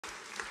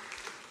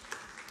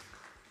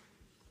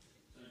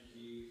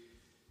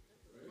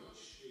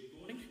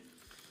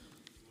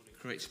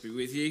Great to be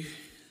with you.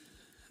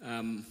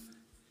 I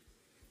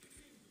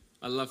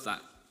love that.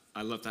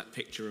 I love that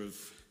picture of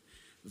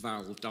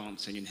Val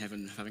dancing in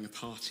heaven, having a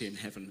party in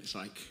heaven.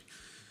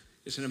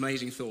 It's an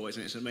amazing thought,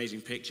 isn't it? It's an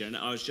amazing picture. And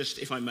I was just,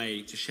 if I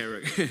may, to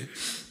share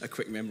a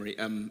quick memory.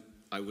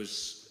 I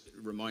was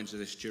reminded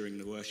of this during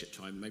the worship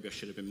time. Maybe I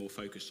should have been more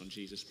focused on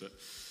Jesus, but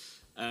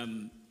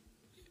it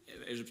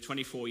was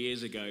 24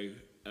 years ago.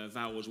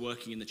 Val was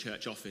working in the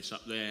church office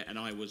up there, and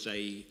I was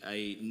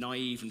a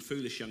naive and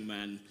foolish young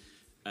man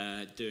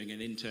doing an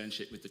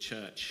internship with the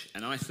church.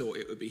 And I thought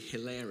it would be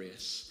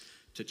hilarious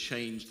to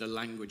change the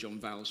language on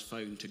Val's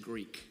phone to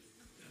Greek.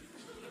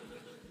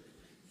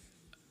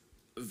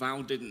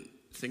 Val didn't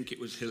think it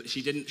was,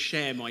 she didn't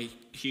share my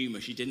humour,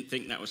 she didn't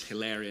think that was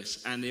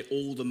hilarious, and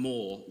all the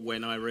more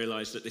when I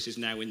realised that this is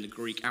now in the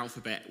Greek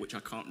alphabet, which I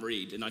can't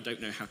read, and I don't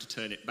know how to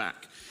turn it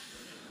back.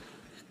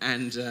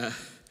 And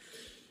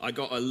I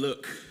got a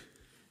look,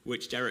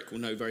 which Derek will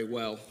know very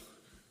well,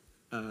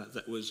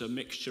 that was a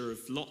mixture of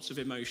lots of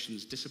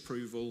emotions,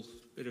 disapproval,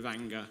 a bit of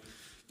anger.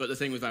 But the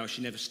thing with Val,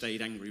 she never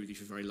stayed angry with you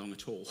for very long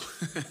at all.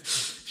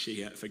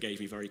 She forgave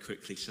me very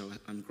quickly, so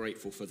I'm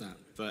grateful for that.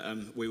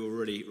 But we will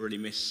really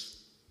miss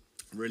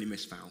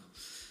Val.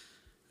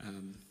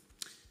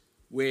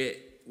 We're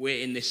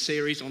in this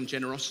series on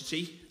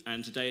generosity,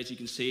 and today, as you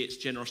can see, it's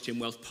Generosity and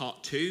Wealth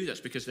Part 2.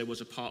 That's because there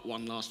was a Part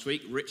 1 last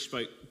week. Rich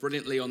spoke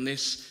brilliantly on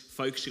this,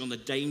 focusing on the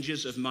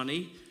dangers of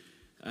money.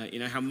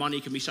 How money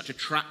can be such a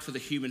trap for the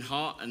human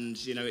heart, and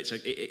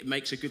it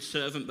makes a good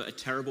servant, but a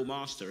terrible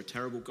master, a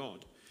terrible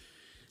God.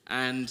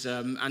 And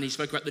he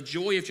spoke about the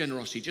joy of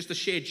generosity, just the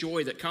sheer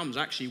joy that comes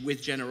actually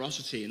with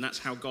generosity, and that's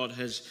how God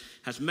has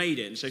made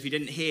it. And so if you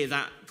didn't hear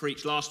that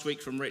preached last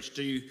week from Rich,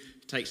 do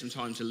take some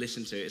time to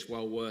listen to it. It's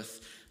well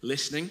worth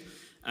listening.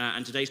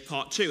 And today's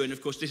part 2, and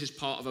of course this is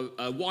part of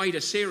a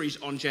wider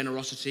series on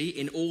generosity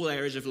in all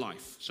areas of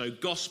life. So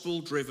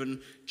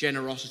gospel-driven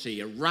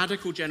generosity, a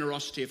radical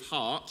generosity of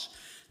heart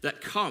that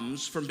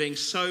comes from being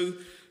so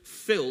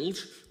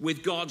filled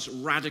with God's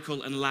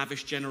radical and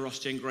lavish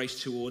generosity and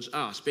grace towards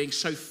us, being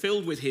so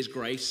filled with his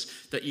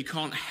grace that you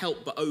can't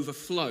help but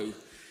overflow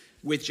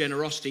with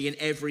generosity in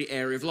every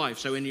area of life.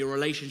 So in your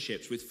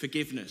relationships, with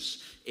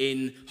forgiveness,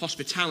 in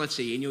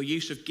hospitality, in your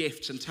use of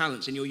gifts and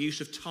talents, in your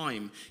use of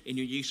time, in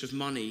your use of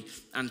money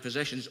and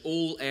possessions,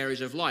 all areas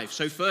of life.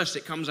 So first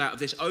it comes out of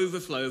this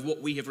overflow of what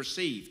we have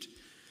received.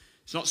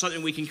 It's not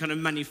something we can kind of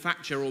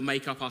manufacture or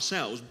make up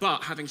ourselves,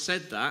 but having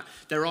said that,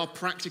 there are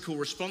practical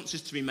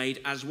responses to be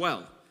made as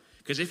well.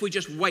 Because if we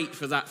just wait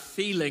for that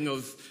feeling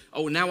of,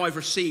 oh, now I've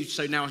received,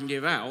 so now I can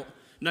give out,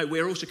 no,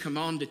 we're also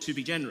commanded to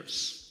be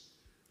generous,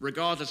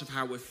 regardless of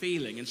how we're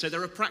feeling. And so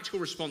there are practical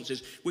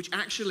responses which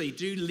actually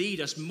do lead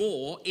us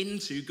more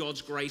into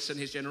God's grace and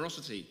his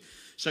generosity.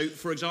 So,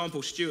 for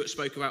example, Stuart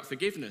spoke about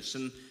forgiveness,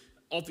 and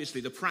obviously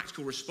the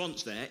practical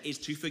response there is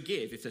to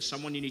forgive. If there's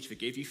someone you need to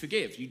forgive,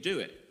 you do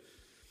it.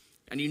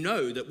 And you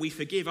know that we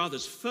forgive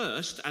others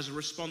first as a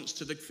response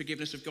to the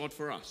forgiveness of God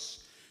for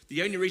us.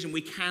 The only reason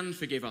we can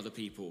forgive other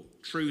people,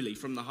 truly,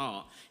 from the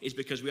heart, is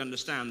because we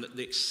understand that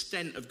the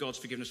extent of God's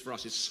forgiveness for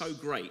us is so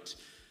great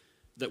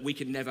that we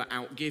can never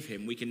outgive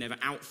him, we can never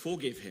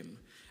outforgive him.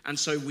 And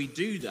so we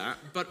do that,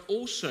 but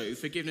also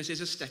forgiveness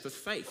is a step of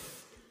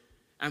faith.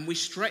 And we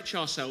stretch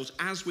ourselves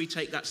as we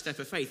take that step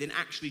of faith in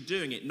actually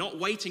doing it, not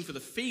waiting for the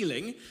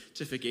feeling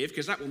to forgive,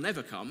 because that will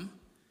never come.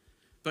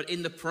 But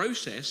in the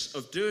process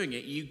of doing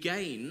it, you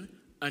gain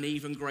an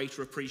even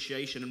greater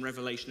appreciation and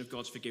revelation of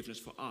God's forgiveness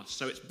for us.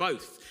 So it's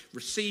both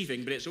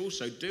receiving, but it's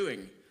also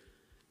doing,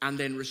 and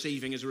then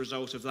receiving as a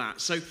result of that.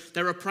 So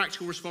there are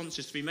practical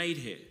responses to be made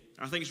here.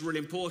 I think it's really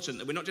important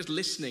that we're not just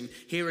listening,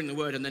 hearing the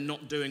word, and then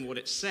not doing what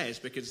it says,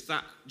 because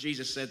that,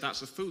 Jesus said,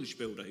 that's a foolish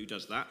builder who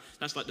does that.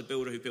 That's like the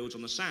builder who builds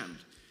on the sand.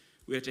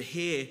 We are to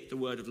hear the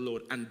word of the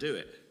Lord and do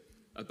it.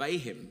 Obey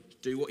him.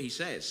 Do what he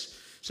says.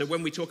 So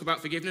when we talk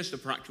about forgiveness, the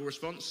practical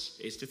response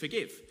is to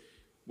forgive.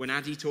 When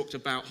Addy talked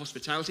about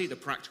hospitality, the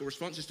practical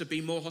response is to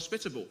be more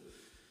hospitable.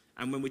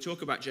 And when we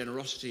talk about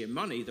generosity and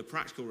money, the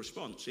practical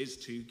response is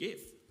to give.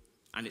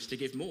 And it's to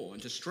give more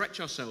and to stretch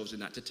ourselves in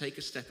that, to take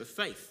a step of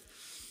faith.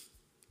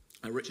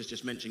 Rich has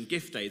just mentioned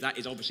Gift Day. That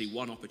is obviously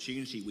one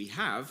opportunity we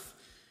have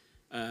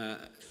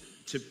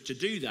to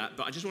do that.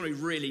 But I just want to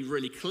be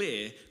really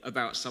clear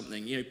about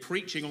something.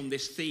 Preaching on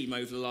this theme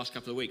over the last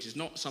couple of weeks is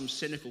not some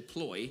cynical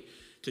ploy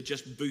to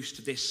just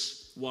boost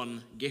this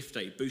one gift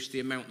day, boost the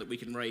amount that we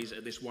can raise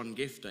at this one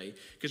gift day,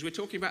 because we're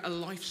talking about a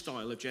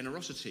lifestyle of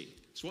generosity.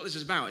 It's what this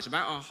is about. It's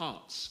about our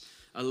hearts,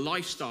 a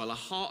lifestyle, a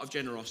heart of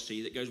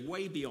generosity that goes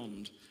way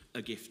beyond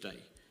a gift day.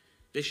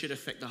 This should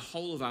affect the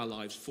whole of our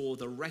lives for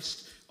the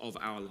rest of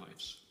our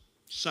lives.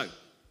 So,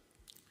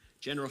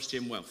 generosity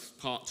and wealth,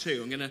 part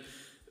 2. We're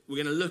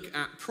going to look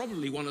at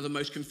probably one of the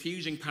most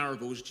confusing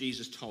parables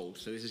Jesus told.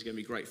 So this is going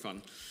to be great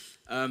fun.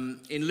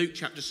 In Luke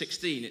chapter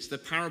 16, it's the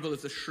parable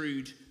of the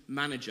shrewd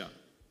manager.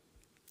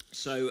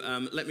 So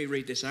let me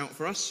read this out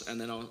for us, and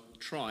then I'll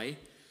try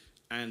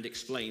and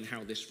explain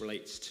how this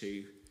relates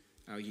to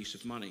our use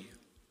of money.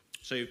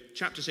 So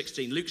chapter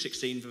 16, Luke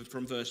 16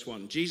 from verse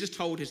 1. Jesus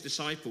told his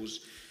disciples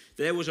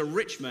there was a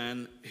rich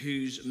man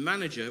whose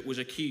manager was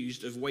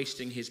accused of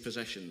wasting his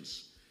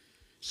possessions.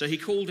 So he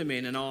called him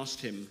in and asked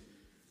him,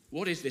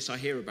 'What is this I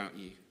hear about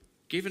you?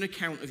 Give an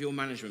account of your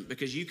management,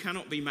 because you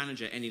cannot be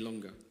manager any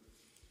longer.'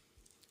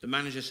 The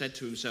manager said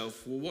to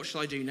himself, 'Well, what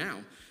shall I do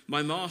now?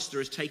 My master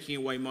is taking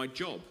away my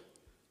job.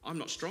 I'm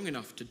not strong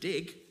enough to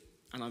dig,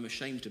 and I'm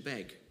ashamed to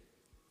beg.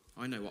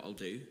 I know what I'll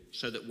do,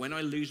 so that when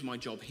I lose my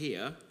job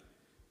here,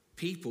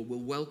 people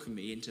will welcome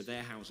me into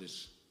their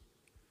houses.'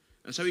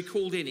 And so he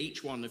called in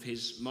each one of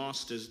his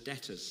master's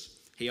debtors.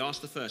 He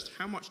asked the first,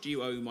 'How much do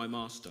you owe my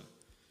master?'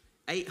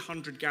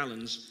 800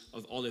 gallons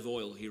of olive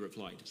oil,' he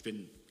replied. It's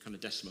been kind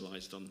of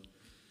decimalized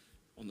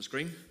on the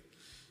screen.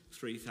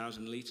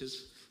 3,000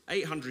 litres.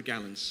 800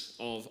 gallons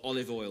of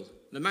olive oil.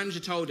 The manager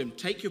told him,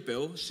 'Take your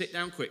bill, sit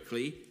down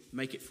quickly,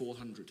 make it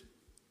 400.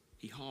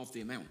 He halved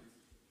the amount.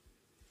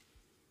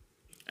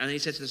 And then he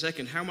said to the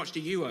second, 'How much do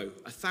you owe?'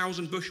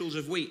 1,000 bushels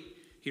of wheat,'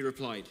 he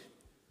replied.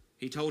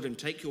 He told him,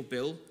 'Take your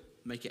bill,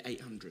 make it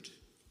 800.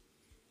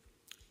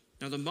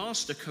 Now the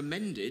master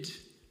commended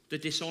the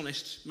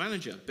dishonest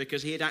manager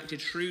because he had acted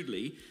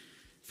shrewdly,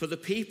 for the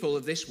people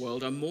of this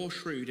world are more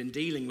shrewd in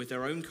dealing with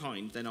their own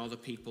kind than are the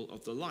people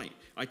of the light.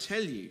 I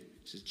tell you,'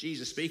 this is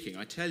Jesus speaking,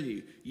 'I tell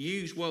you,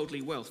 use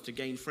worldly wealth to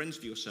gain friends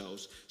for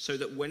yourselves, so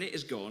that when it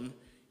is gone,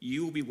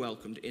 you will be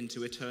welcomed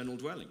into eternal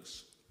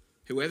dwellings.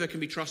 Whoever can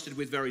be trusted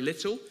with very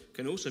little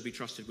can also be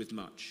trusted with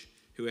much.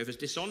 Whoever is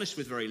dishonest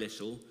with very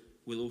little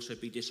will also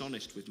be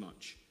dishonest with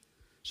much.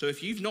 So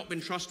if you've not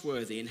been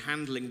trustworthy in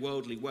handling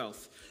worldly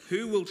wealth,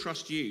 who will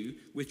trust you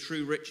with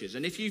true riches?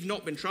 And if you've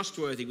not been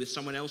trustworthy with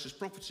someone else's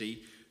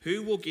property,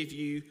 who will give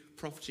you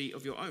property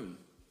of your own?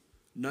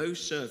 No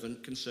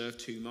servant can serve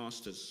two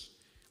masters.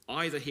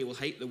 Either he will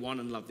hate the one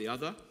and love the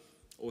other,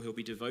 or he'll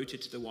be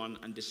devoted to the one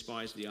and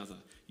despise the other.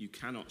 You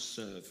cannot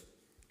serve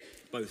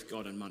both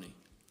God and money.'"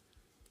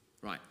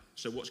 Right,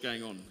 so what's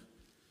going on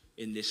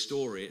in this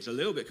story? It's a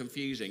little bit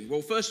confusing.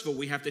 Well, first of all,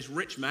 we have this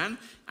rich man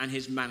and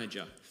his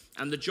manager.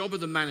 And the job of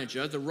the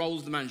manager, the role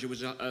of the manager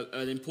was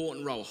an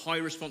important role, high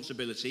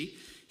responsibility.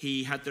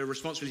 He had the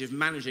responsibility of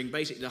managing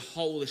basically the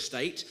whole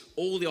estate,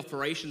 all the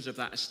operations of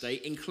that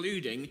estate,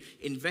 including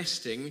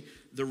investing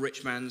the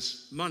rich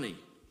man's money,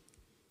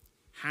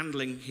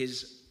 handling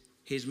his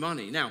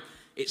money. Now,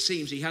 it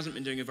seems he hasn't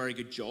been doing a very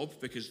good job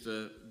because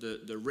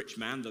the rich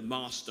man, the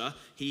master,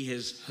 he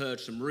has heard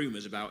some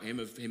rumors about him,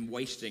 of him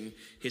wasting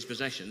his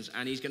possessions,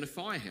 and he's going to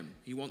fire him.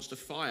 He wants to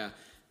fire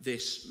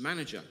this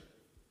manager.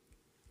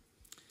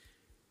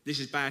 This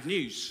is bad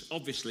news,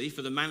 obviously,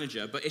 for the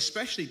manager, but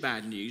especially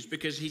bad news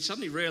because he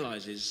suddenly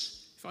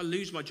realizes, if I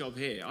lose my job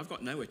here, I've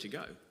got nowhere to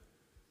go.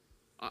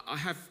 I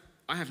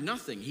have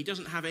nothing. He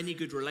doesn't have any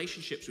good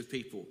relationships with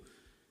people.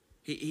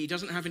 He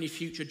doesn't have any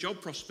future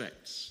job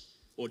prospects,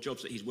 or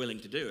jobs that he's willing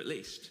to do at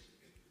least.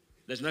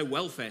 There's no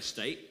welfare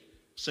state,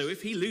 so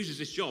if he loses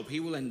this job,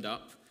 he will end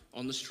up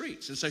on the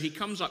streets. And so he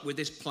comes up with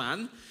this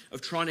plan of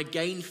trying to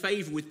gain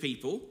favor with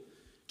people,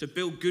 to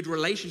build good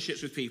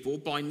relationships with people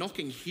by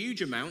knocking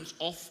huge amounts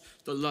off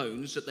the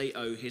loans that they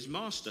owe his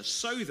master,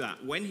 so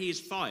that when he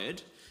is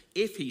fired,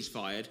 if he's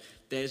fired,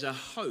 there's a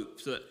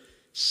hope that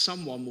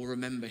someone will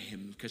remember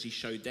him because he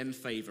showed them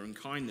favor and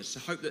kindness. A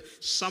hope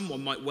that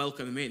someone might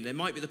welcome him in. There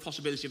might be the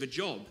possibility of a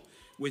job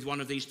with one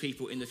of these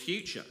people in the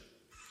future.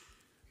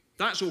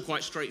 That's all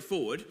quite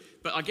straightforward,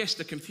 but I guess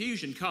the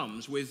confusion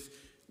comes with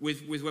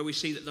where we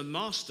see that the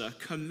master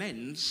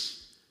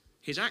commends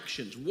his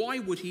actions. Why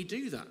would he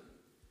do that?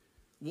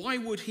 Why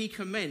would he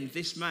commend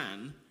this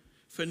man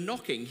for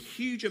knocking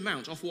huge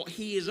amounts off what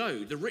he is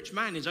owed? The rich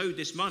man is owed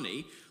this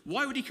money.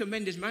 Why would he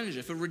commend his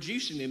manager for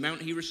reducing the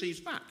amount he receives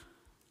back?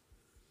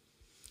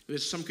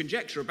 There's some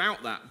conjecture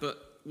about that,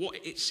 but what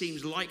it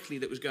seems likely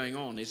that was going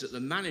on is that the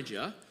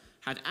manager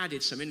had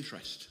added some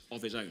interest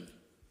of his own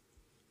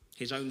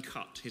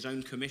cut, his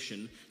own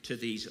commission to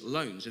these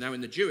loans. And now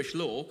in the Jewish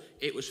law,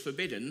 it was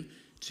forbidden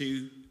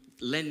to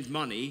lend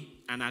money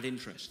and add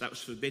interest. That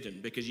was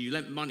forbidden because you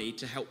lent money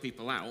to help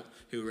people out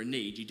who were in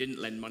need. You didn't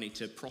lend money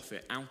to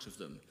profit out of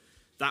them.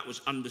 That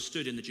was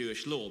understood in the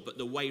Jewish law, but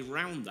the way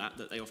around that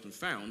they often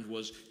found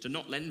was to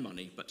not lend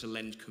money, but to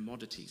lend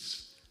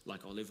commodities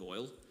like olive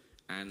oil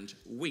and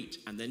wheat,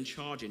 and then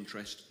charge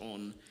interest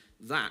on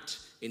that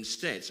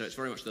instead. So it's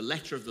very much the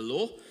letter of the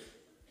law,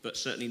 but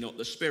certainly not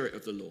the spirit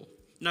of the law.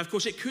 Now, of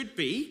course, it could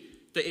be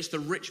that it's the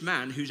rich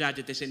man who's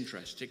added this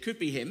interest. It could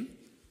be him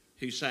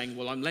who's saying,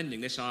 well, I'm lending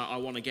this, I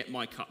want to get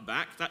my cut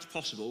back. That's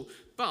possible.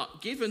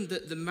 But given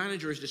that the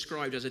manager is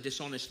described as a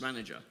dishonest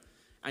manager,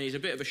 and he's a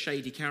bit of a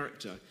shady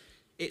character,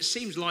 it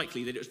seems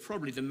likely that it was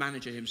probably the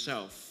manager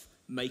himself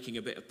making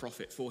a bit of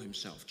profit for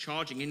himself,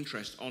 charging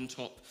interest on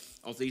top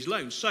of these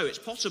loans. So it's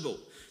possible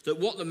that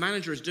what the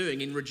manager is doing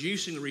in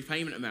reducing the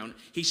repayment amount,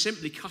 he's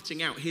simply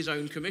cutting out his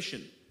own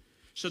commission.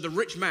 So the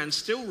rich man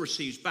still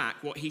receives back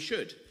what he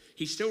should.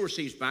 He still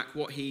receives back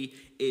what he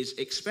is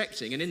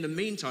expecting. And in the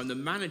meantime, the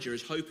manager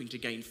is hoping to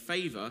gain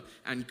favor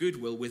and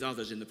goodwill with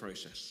others in the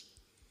process.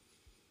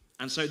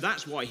 And so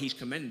that's why he's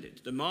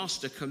commended. The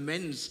master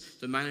commends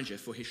the manager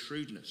for his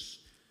shrewdness,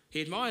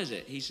 He admires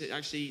it. He said,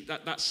 actually,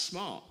 that's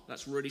smart.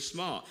 That's really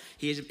smart.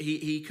 He, is, actually, that's smart.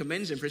 That's really smart. He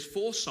commends him for his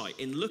foresight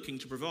in looking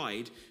to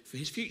provide for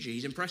his future.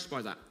 He's impressed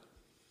by that.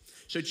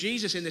 So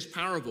Jesus in this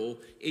parable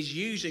is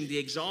using the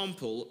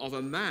example of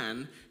a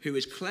man who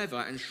is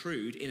clever and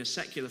shrewd in a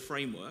secular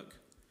framework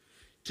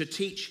to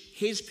teach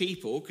his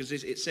people, because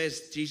it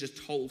says Jesus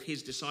told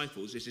his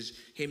disciples, this is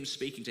him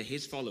speaking to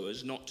his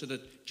followers, not to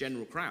the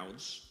general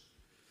crowds.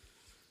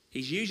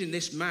 He's using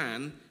this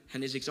man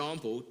and his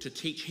example to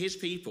teach his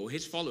people,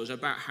 his followers,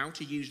 about how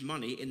to use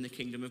money in the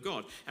kingdom of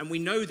God. And we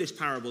know this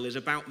parable is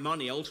about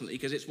money ultimately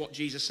because it's what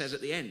Jesus says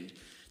at the end.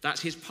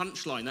 That's his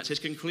punchline, that's his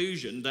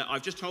conclusion, that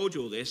I've just told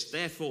you all this,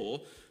 therefore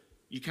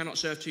you cannot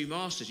serve two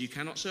masters. You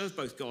cannot serve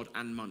both God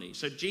and money.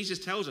 So Jesus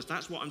tells us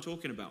that's what I'm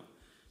talking about.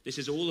 This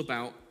is all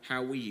about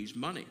how we use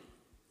money.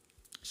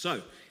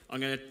 So I'm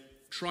going to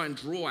try and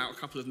draw out a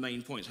couple of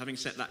main points. Having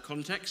set that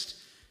context,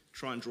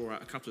 try and draw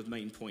out a couple of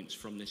main points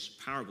from this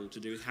parable to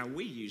do with how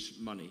we use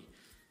money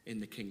in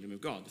the kingdom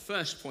of God. The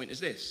first point is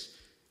this: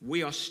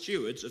 we are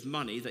stewards of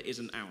money that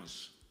isn't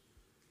ours.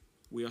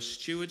 We are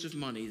stewards of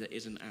money that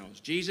isn't ours.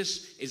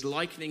 Jesus is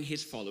likening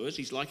his followers,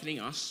 he's likening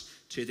us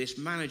to this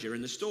manager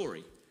in the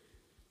story.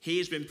 He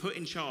has been put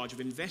in charge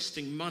of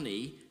investing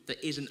money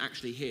that isn't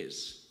actually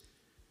his.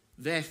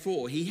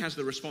 Therefore, he has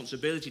the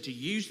responsibility to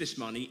use this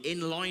money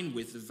in line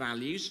with the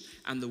values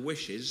and the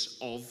wishes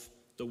of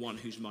the one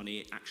whose money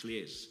it actually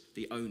is,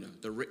 the owner,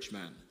 the rich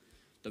man.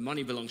 The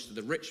money belongs to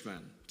the rich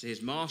man, to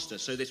his master.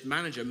 So this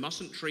manager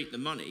mustn't treat the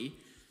money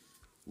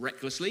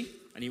recklessly,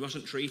 and he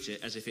mustn't treat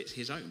it as if it's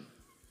his own,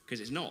 because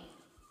it's not.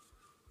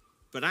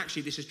 But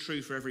actually, this is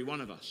true for every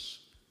one of us.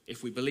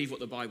 If we believe what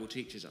the Bible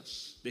teaches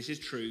us, this is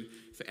true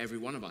for every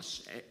one of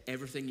us.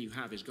 Everything you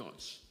have is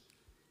God's.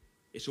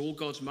 It's all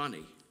God's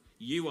money.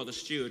 You are the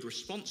steward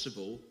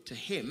responsible to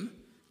him,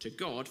 to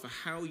God, for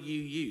how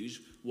you use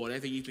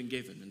whatever you've been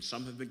given. And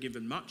some have been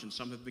given much and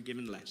some have been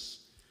given less.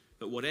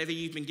 But whatever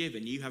you've been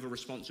given, you have a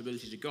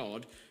responsibility to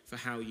God for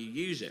how you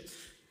use it.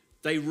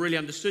 They really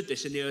understood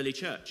this in the early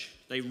church.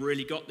 They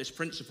really got this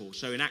principle.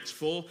 So in Acts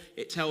 4,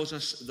 it tells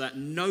us that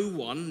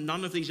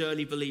none of these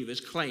early believers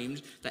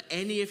claimed that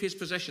any of his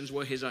possessions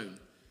were his own,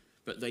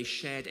 but they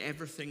shared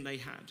everything they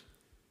had.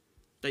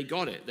 They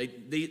got it.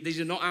 These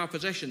are not our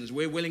possessions.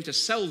 We're willing to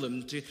sell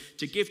them, to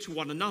give to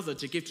one another,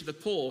 to give to the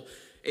poor.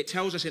 It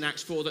tells us in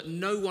Acts 4 that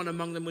no one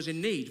among them was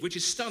in need, which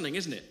is stunning,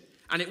 isn't it?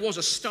 And it was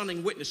a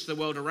stunning witness to the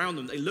world around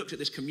them. They looked at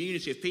this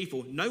community of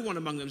people. No one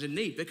among them is in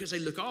need because they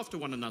look after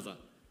one another.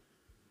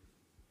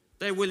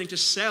 They're willing to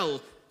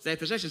sell their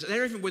possessions.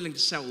 They're even willing to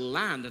sell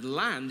land, and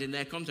land in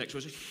their context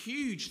was a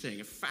huge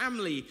thing, a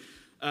family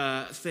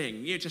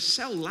thing. To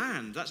sell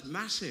land, that's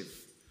massive.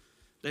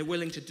 They're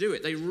willing to do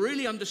it. They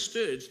really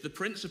understood the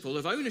principle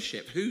of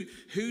ownership,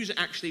 whose it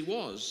actually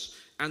was,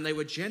 and they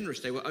were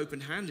generous. They were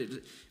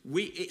open-handed.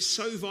 It's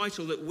so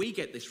vital that we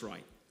get this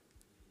right.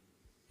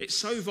 It's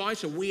so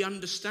vital we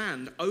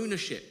understand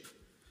ownership,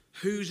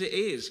 whose it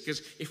is,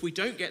 because if we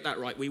don't get that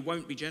right, we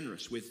won't be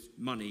generous with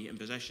money and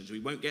possessions. We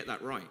won't get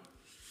that right,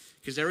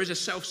 because there is a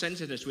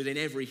self-centeredness within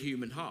every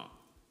human heart.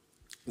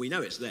 We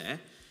know it's there.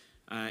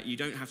 You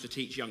don't have to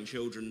teach young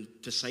children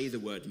to say the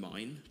word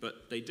mine,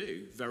 but they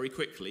do very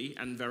quickly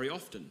and very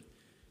often.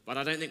 But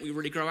I don't think we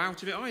really grow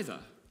out of it either.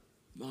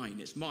 Mine,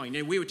 it's mine.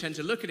 We would tend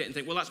to look at it and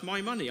think, well, that's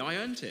my money. I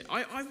earned it.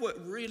 I've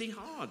worked really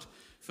hard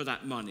for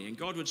that money. And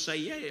God would say,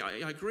 yeah,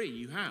 I agree,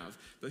 you have.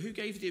 But who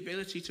gave you the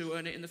ability to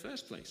earn it in the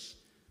first place?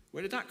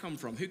 Where did that come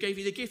from? Who gave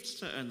you the gifts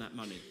to earn that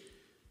money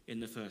in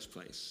the first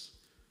place?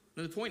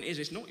 Now, the point is,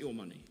 it's not your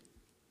money.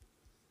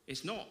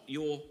 It's not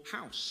your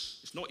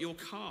house. It's not your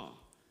car.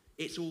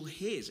 It's all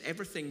his.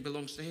 Everything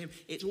belongs to him.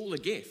 It's all a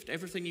gift.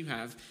 Everything you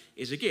have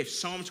is a gift.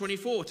 Psalm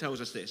 24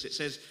 tells us this. It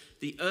says,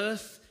 the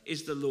earth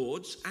is the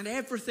Lord's and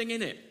everything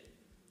in it.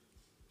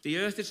 The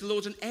earth is the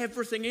Lord's and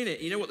everything in it.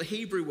 You know what the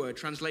Hebrew word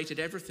translated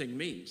everything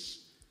means?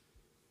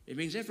 It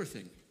means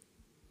everything.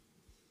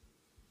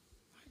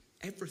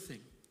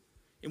 Everything.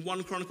 In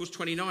 1 Chronicles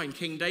 29,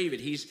 King David,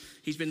 he's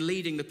been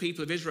leading the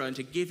people of Israel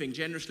into giving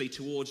generously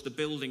towards the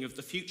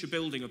future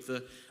building of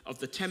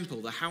the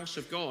temple, the house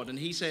of God. And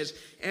he says,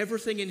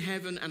 everything in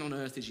heaven and on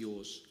earth is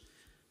yours.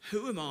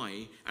 Who am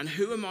I and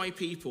who are my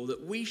people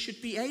that we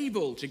should be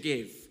able to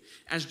give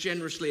as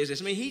generously as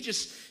this? I mean, he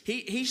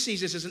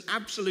sees this as an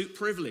absolute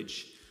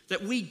privilege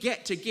that we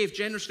get to give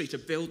generously to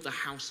build the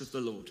house of the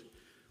Lord.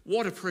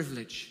 What a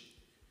privilege.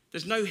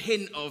 There's no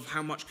hint of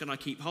how much can I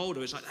keep hold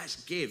of. It's like,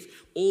 let's give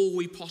all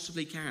we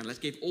possibly can. Let's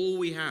give all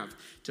we have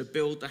to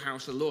build the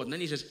house of the Lord. And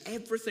then he says,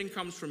 everything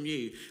comes from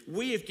you.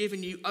 We have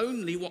given you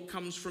only what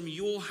comes from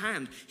your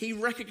hand. He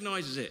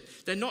recognizes it.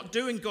 They're not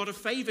doing God a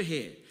favor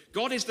here.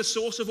 God is the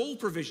source of all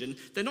provision.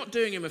 They're not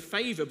doing him a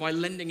favor by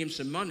lending him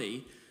some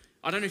money.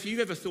 I don't know if you've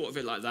ever thought of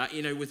it like that,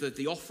 with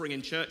the offering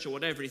in church or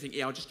whatever. You think,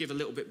 yeah, I'll just give a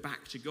little bit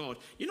back to God.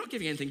 You're not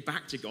giving anything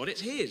back to God. It's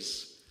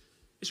his.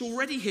 It's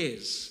already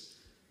his.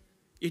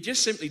 You're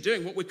just simply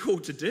doing what we're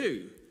called to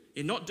do.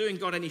 You're not doing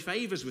God any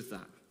favors with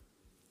that.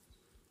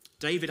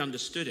 David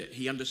understood it.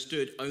 He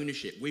understood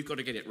ownership. We've got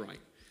to get it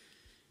right.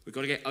 We've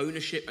got to get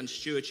ownership and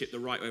stewardship the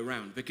right way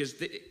around. Because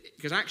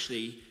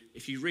actually,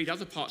 if you read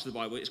other parts of the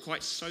Bible, it's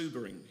quite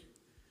sobering.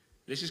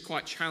 This is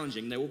quite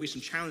challenging. There will be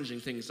some challenging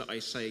things that I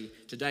say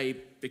today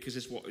because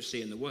it's what we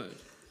see in the Word.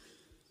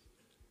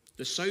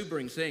 The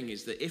sobering thing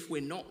is that if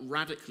we're not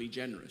radically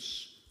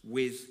generous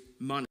with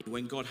money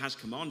when God has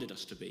commanded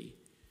us to be,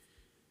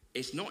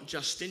 it's not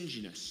just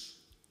stinginess.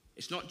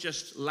 It's not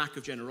just lack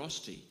of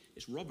generosity.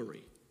 It's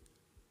robbery.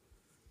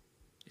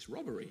 It's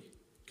robbery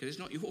because it's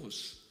not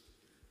yours.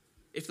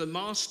 If the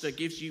master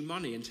gives you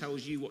money and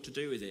tells you what to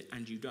do with it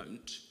and you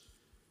don't,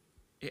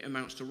 it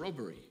amounts to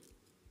robbery.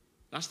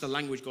 That's the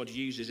language God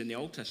uses in the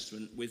Old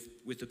Testament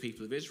with the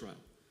people of Israel.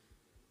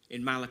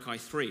 In Malachi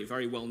 3, a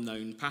very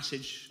well-known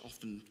passage,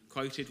 often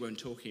quoted when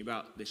talking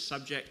about this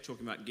subject,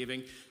 talking about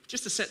giving.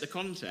 Just to set the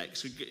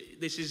context,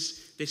 this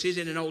is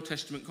in an Old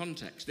Testament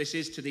context. This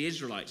is to the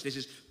Israelites. This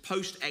is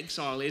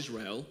post-exile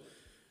Israel,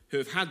 who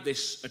have had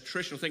this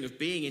attritional thing of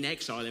being in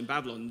exile in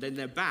Babylon. Then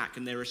they're back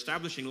and they're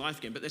establishing life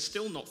again, but they're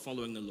still not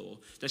following the law.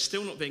 They're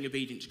still not being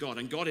obedient to God,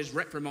 and God is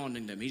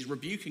reprimanding them. He's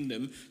rebuking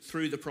them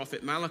through the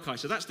prophet Malachi.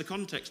 So that's the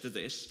context of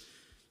this.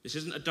 This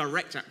isn't a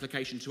direct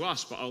application to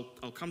us, but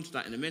I'll come to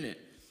that in a minute.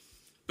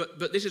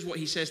 But this is what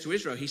he says to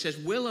Israel. He says,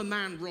 will a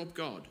man rob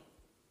God?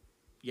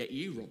 Yet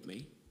you rob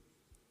me.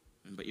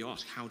 But you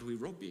ask, how do we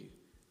rob you?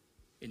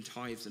 In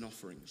tithes and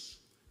offerings.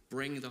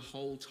 Bring the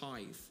whole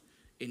tithe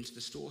into the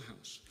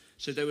storehouse.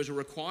 So there was a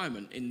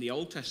requirement in the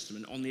Old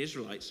Testament on the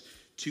Israelites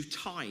to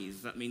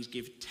tithe. That means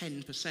give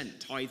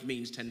 10%. Tithe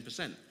means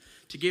 10%.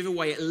 To give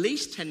away at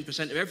least 10%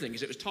 of everything,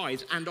 because it was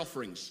tithes and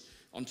offerings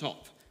on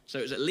top. So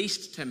it was at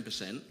least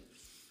 10%.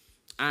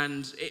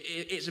 And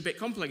it's a bit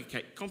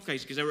complicated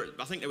because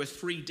I think there were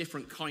 3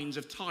 different kinds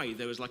of tithe.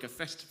 There was like a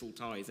festival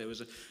tithe. There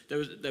was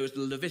the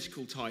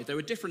Levitical tithe. There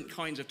were different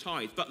kinds of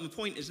tithe. But the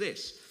point is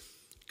this.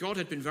 God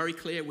had been very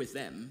clear with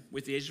them,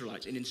 with the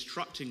Israelites, in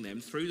instructing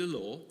them through the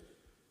law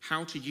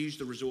how to use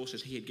the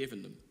resources he had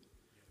given them.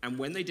 And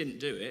when they didn't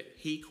do it,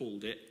 he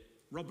called it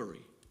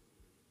robbery.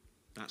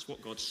 That's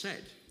what God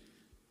said.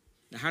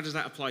 Now, how does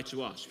that apply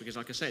to us? Because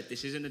like I said,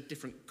 this is in a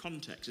different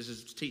context. This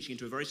is teaching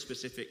into a very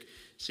specific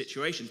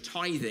situation.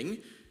 Tithing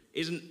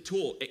isn't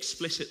taught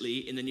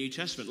explicitly in the New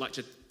Testament, like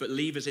to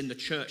believers in the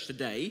church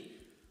today.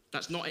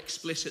 That's not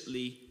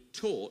explicitly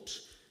taught.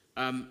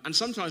 And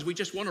sometimes we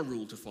just want a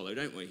rule to follow,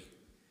 don't we?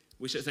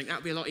 We sort of think, that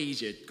would be a lot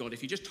easier, God,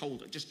 if you just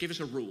told it. Just give us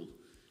a rule.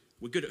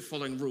 We're good at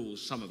following rules,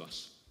 some of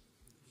us.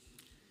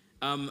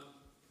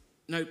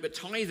 No, but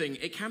tithing,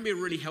 it can be a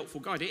really helpful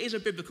guide. It is a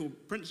biblical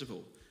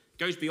principle.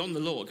 Goes beyond the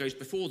law, it goes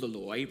before the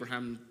law.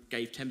 Abraham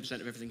gave 10%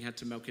 of everything he had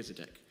to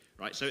Melchizedek,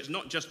 right? So it's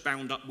not just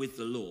bound up with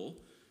the law.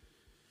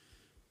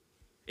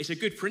 It's a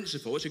good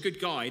principle, it's a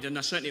good guide, and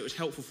certainly it was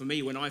helpful for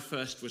me when I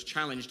first was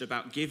challenged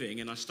about giving,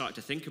 and I started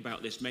to think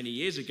about this many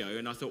years ago,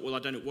 and I thought, well, I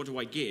don't know, what do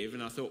I give?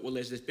 And I thought, well,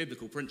 there's this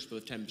biblical principle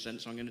of 10%,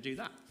 so I'm going to do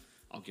that.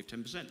 I'll give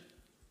 10%.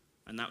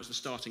 And that was the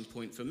starting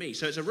point for me.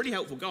 So it's a really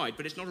helpful guide,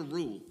 but it's not a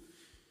rule.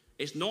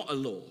 It's not a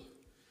law.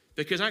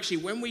 Because actually,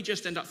 when we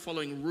just end up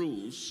following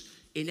rules,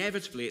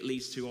 inevitably it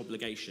leads to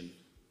obligation.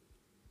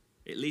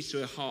 It leads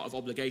to a heart of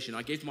obligation.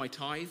 I give my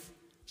tithe,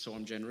 so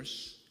I'm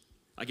generous.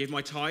 I give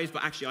my tithe,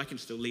 but actually I can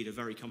still lead a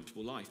very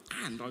comfortable life.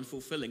 And I'm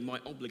fulfilling my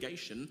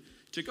obligation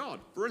to God.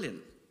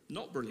 Brilliant.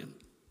 Not brilliant.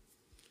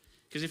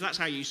 Because if that's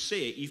how you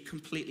see it, you've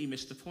completely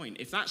missed the point.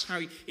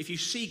 If you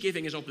see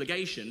giving as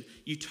obligation,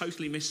 you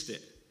totally missed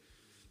it.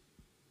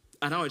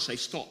 And I would say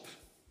stop.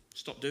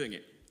 Stop doing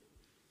it.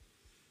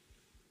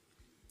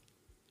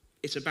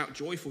 It's about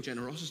joyful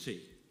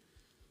generosity.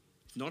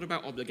 It's not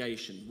about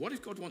obligation. What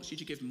if God wants you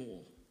to give more?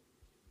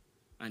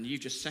 And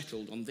you've just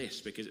settled on this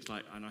because it's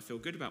like, and I feel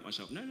good about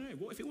myself. No.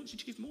 What if he wants you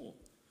to give more?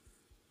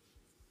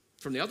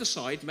 From the other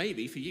side,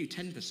 maybe for you,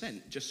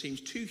 10% just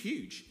seems too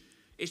huge.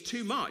 It's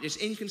too much. It's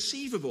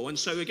inconceivable. And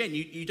so again,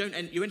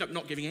 you end up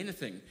not giving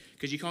anything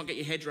because you can't get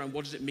your head around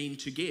what does it mean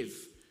to give.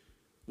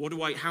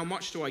 How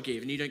much do I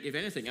give? And you don't give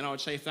anything. And I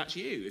would say if that's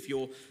you, if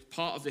you're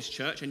part of this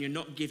church and you're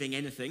not giving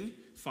anything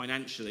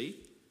financially,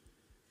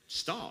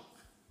 start.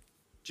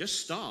 Just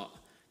start.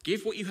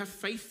 Give what you have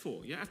faith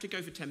for. You don't have to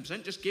go for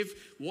 10%. Just give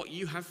what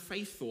you have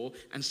faith for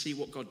and see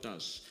what God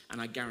does. And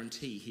I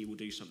guarantee he will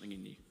do something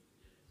in you.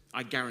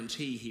 I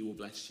guarantee he will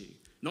bless you.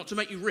 Not to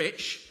make you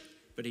rich,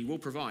 but he will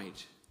provide.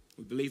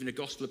 We believe in a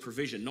gospel of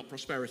provision, not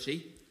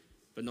prosperity,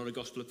 but not a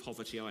gospel of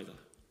poverty either.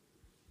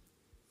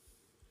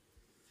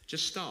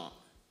 Just start.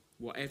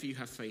 Whatever you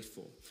have faith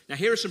for. Now,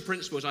 here are some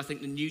principles I think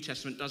the New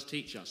Testament does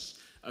teach us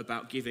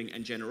about giving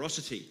and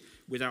generosity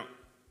without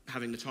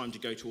having the time to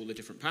go to all the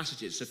different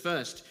passages. So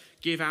first,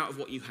 give out of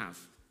what you have.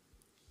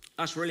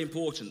 That's really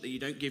important that you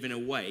don't give in a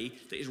way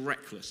that is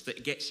reckless,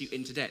 that gets you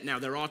into debt. Now,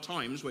 there are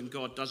times when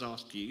God does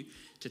ask you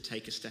to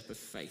take a step of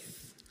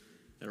faith.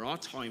 There are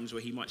times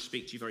where he might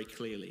speak to you very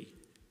clearly.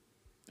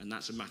 And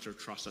that's a matter of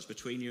trust. That's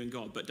between you and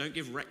God. But don't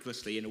give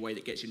recklessly in a way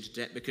that gets you into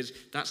debt because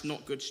that's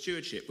not good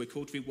stewardship. We're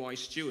called to be wise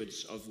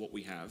stewards of what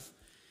we have.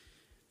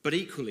 But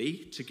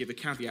equally, to give a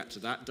caveat to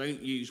that,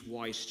 don't use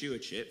wise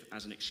stewardship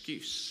as an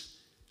excuse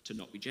to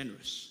not be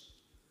generous.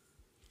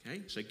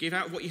 Okay, so give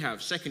out of what you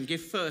have. Second,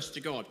 give first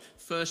to God.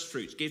 First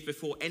fruits. Give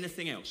before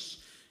anything else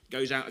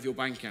goes out of your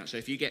bank account. So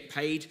if you get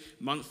paid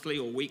monthly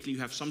or weekly, you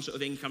have some sort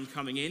of income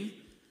coming in,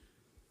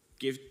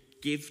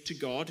 give to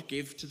God,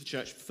 give to the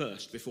church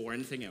first before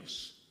anything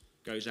else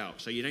goes out.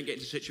 So you don't get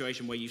into a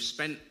situation where you've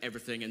spent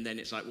everything and then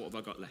it's like, what have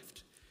I got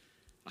left?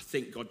 I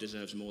think God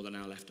deserves more than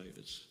our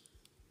leftovers.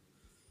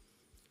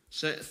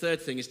 So third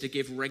thing is to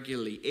give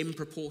regularly in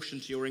proportion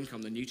to your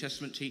income. The New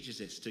Testament teaches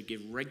this, to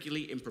give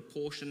regularly in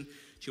proportion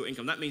to your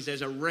income. That means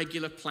there's a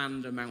regular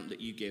planned amount that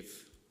you give.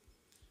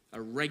 A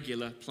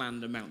regular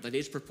planned amount that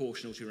is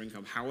proportional to your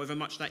income. However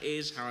much that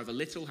is, however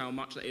little, how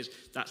much that is,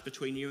 that's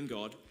between you and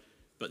God.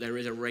 But there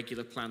is a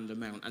regular planned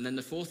amount. And then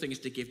the fourth thing is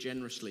to give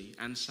generously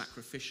and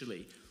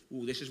sacrificially.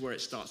 Ooh, this is where it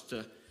starts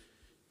to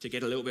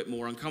get a little bit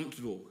more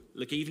uncomfortable.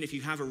 Look, even if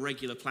you have a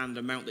regular planned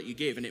amount that you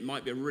give, and it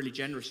might be a really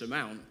generous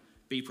amount,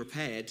 be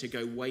prepared to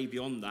go way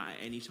beyond that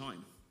at any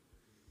time.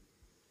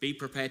 Be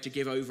prepared to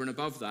give over and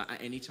above that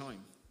at any time.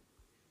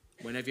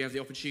 Whenever you have the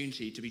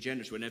opportunity to be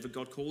generous, whenever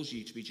God calls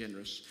you to be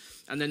generous.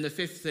 And then the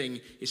fifth thing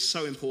is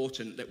so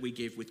important, that we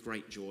give with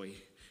great joy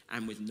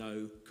and with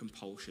no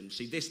compulsion.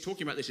 See,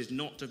 talking about this is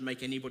not to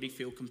make anybody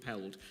feel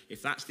compelled.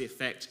 If that's the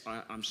effect,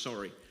 I'm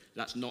sorry.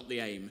 That's not the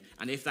aim.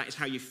 And if that is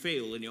how you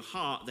feel in your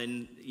heart,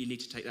 then you need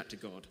to take that to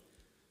God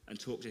and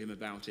talk to him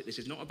about it. This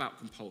is not about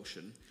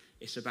compulsion.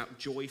 It's about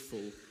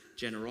joyful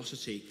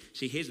generosity.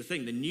 See, here's the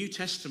thing. The New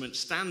Testament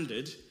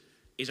standard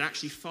is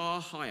actually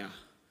far higher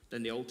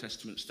than the Old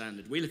Testament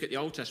standard. We look at the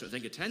Old Testament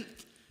and think a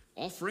tenth,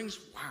 offerings,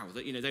 wow,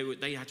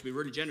 they had to be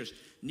really generous.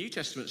 New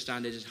Testament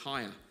standard is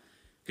higher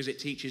because it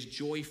teaches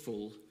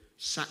joyful,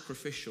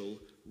 sacrificial,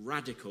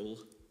 radical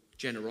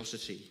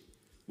generosity,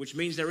 which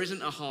means there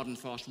isn't a hard and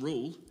fast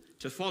rule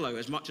to follow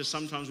as much as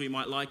sometimes we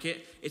might like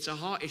it. It's a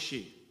heart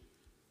issue.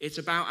 It's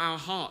about our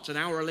hearts and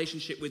our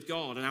relationship with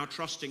God and our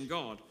trust in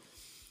God.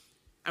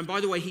 And by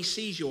the way, he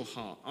sees your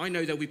heart. I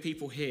know there'll be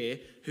people here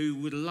who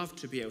would love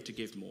to be able to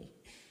give more.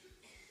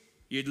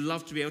 You'd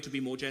love to be able to be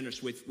more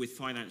generous with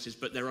finances,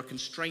 but there are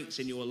constraints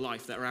in your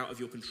life that are out of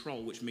your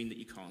control, which mean that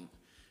you can't.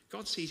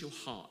 God sees your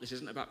heart. This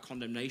isn't about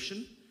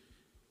condemnation.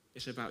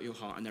 It's about your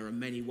heart. And there are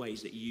many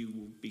ways that you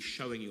will be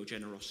showing your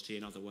generosity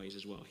in other ways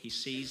as well. He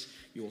sees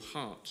your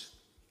heart.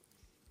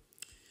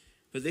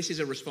 But this is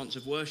a response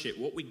of worship.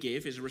 What we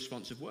give is a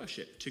response of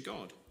worship to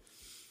God.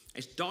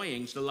 It's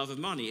dying to the love of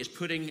money. It's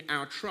putting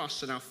our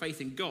trust and our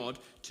faith in God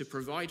to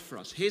provide for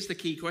us. Here's the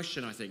key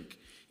question, I think,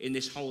 in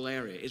this whole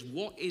area, is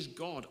what is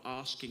God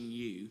asking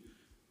you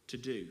to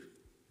do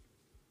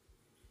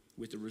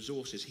with the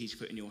resources he's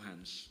put in your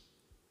hands?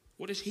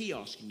 What is he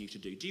asking you to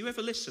do? Do you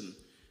ever listen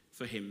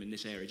for him in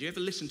this area? Do you ever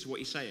listen to what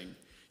he's saying?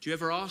 Do you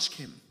ever ask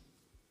him,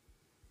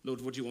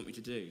 Lord, what do you want me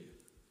to do?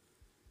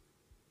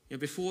 You know,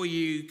 before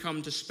you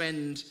come to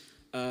spend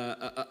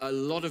a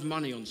lot of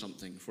money on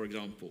something, for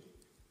example,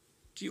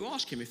 do you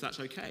ask him if that's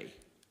okay?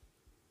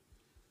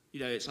 You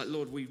know, it's like,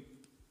 Lord, we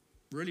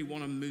really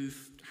want to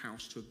move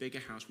house to a bigger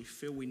house. We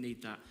feel we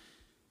need that.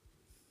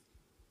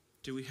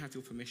 Do we have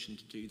your permission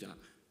to do that?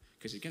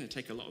 Because it's going to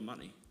take a lot of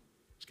money.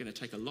 It's going to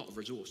take a lot of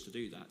resource to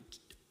do that.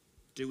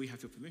 Do we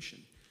have your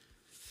permission?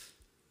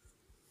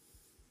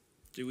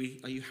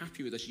 Are you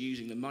happy with us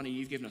using the money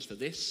you've given us for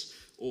this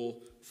or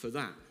for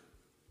that?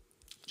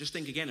 Just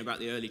think again about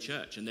the early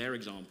church and their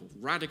example.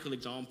 Radical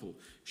example.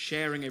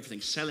 Sharing everything,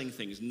 selling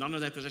things. None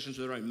of their possessions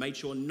were their own. Made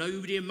sure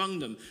nobody among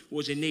them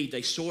was in need.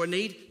 They saw a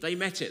need, they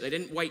met it. They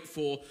didn't wait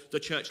for the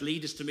church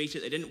leaders to meet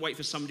it. They didn't wait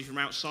for somebody from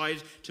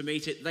outside to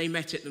meet it. They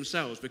met it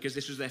themselves because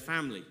this was their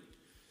family.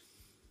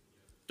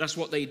 That's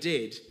what they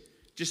did.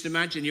 Just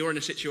imagine you're in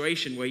a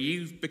situation where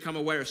you've become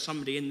aware of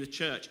somebody in the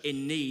church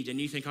in need and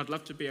you think, I'd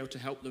love to be able to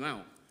help them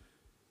out.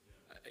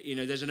 You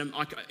know,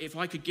 if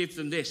I could give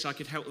them this, I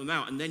could help them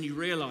out. And then you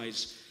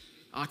realize,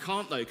 I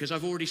can't though, because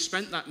I've already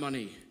spent that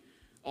money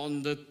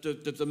on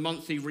the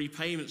monthly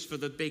repayments for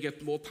the bigger,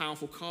 more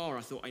powerful car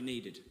I thought I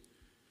needed.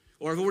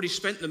 Or I've already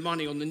spent the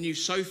money on the new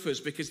sofas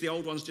because the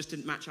old ones just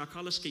didn't match our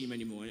color scheme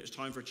anymore and it was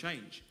time for a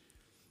change.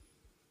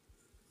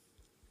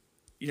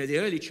 You know, the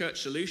early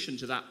church solution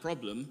to that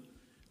problem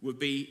would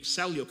be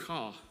sell your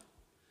car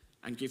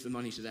and give the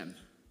money to them.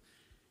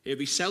 It would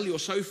be sell your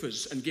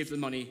sofas and give the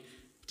money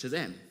to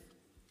them.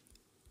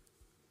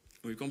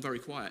 We've gone very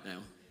quiet now.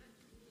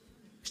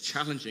 It's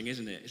challenging,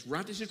 isn't it?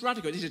 This is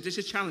radical. This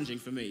is challenging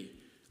for me.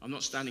 I'm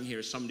not standing here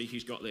as somebody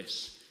who's got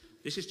this.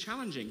 This is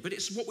challenging, but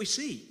it's what we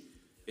see.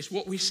 It's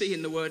what we see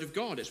in the Word of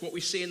God. It's what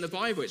we see in the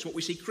Bible. It's what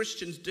we see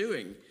Christians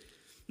doing.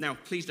 Now,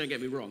 please don't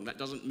get me wrong. That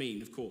doesn't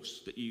mean, of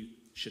course, that you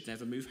should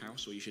never move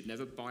house or you should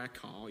never buy a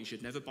car. Or you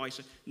should never buy...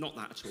 Not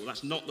that at all.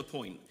 That's not the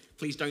point.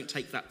 Please don't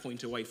take that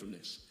point away from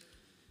this.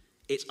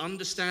 It's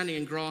understanding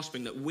and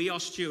grasping that we are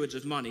stewards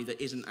of money that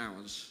isn't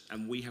ours,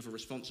 and we have a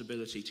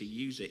responsibility to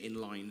use it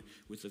in line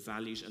with the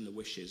values and the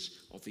wishes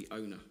of the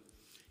owner.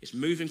 It's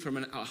moving from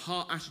a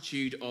heart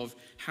attitude of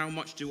how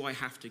much do I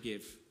have to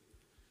give?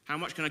 How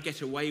much can I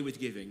get away with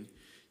giving?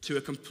 To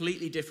a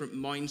completely different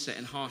mindset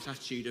and heart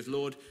attitude of,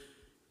 Lord,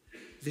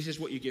 this is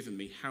what you've given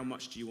me. How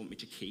much do you want me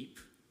to keep?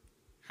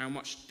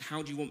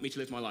 How do you want me to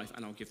live my life?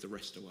 And I'll give the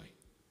rest away.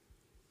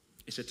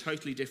 It's a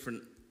totally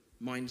different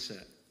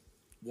mindset.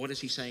 What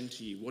is he saying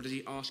to you? What is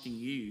he asking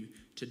you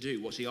to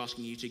do? What's he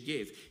asking you to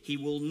give? He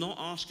will not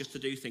ask us to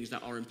do things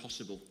that are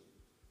impossible.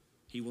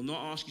 He will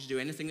not ask you to do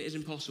anything that is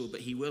impossible, but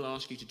he will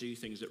ask you to do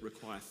things that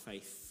require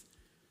faith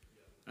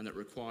and that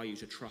require you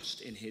to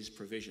trust in his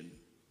provision.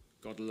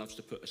 God loves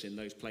to put us in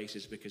those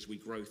places because we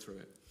grow through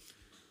it.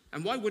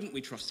 And why wouldn't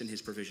we trust in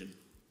his provision?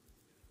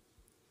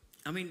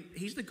 I mean,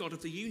 he's the God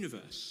of the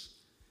universe.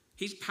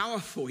 He's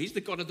powerful. He's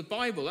the God of the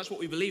Bible. That's what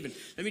we believe in.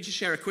 Let me just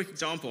share a quick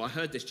example. I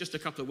heard this just a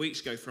couple of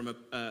weeks ago from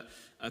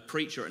a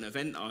preacher at an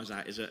event I was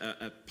at. Is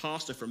a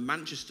pastor from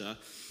Manchester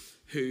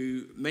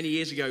who many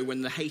years ago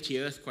when the Haiti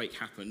earthquake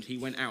happened, he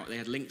went out. They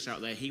had links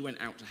out there. He went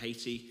out to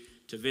Haiti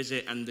to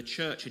visit, and the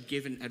church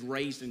had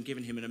raised and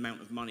given him an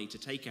amount of money to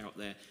take out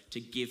there to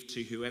give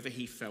to whoever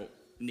he felt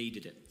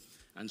needed it.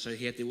 And so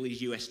he had all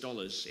these US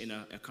dollars in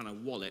a kind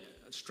of wallet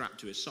strapped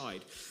to his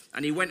side.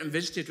 And he went and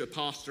visited a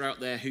pastor out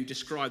there who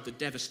described the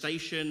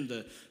devastation,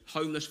 the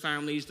homeless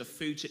families, the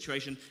food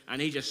situation. And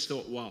he just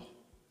thought, wow,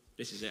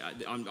 this is it.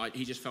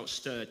 He just felt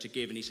stirred to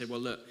give. And he said, well,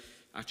 look,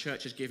 our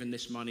church has given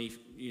this money,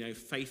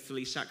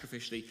 faithfully,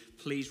 sacrificially.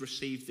 Please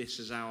receive this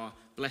as our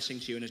blessing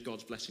to you and as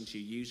God's blessing to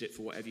you. Use it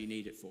for whatever you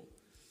need it for.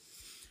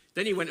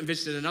 Then he went and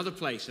visited another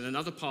place and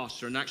another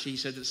pastor. And actually he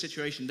said that the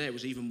situation there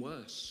was even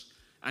worse.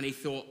 And he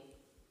thought,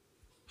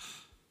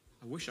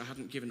 I wish I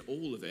hadn't given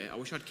all of it. I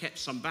wish I'd kept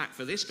some back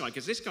for this guy,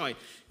 because this guy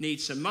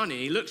needs some money.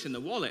 He looks in the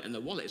wallet, and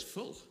the wallet is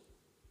full.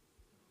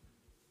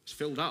 It's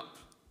filled up.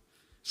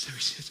 So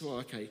he says, well,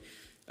 okay,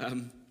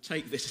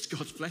 take this as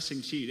God's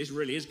blessing to you. This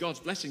really is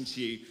God's blessing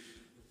to you.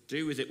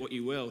 Do with it what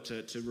you will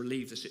to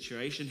relieve the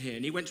situation here.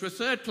 And he went to a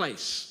third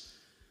place,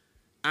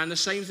 and the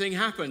same thing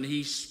happened.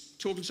 He's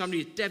talking to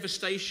somebody,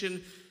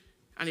 devastation,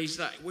 and he's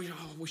like,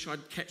 I wish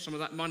I'd kept some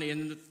of that money.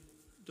 And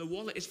the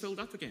wallet is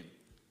filled up again.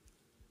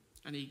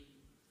 And he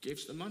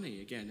gives the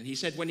money again. And he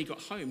said when he got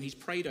home, he's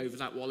prayed over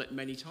that wallet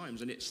many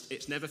times, and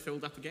it's never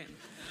filled up again.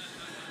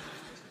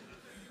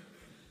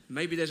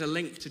 Maybe there's a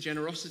link to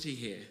generosity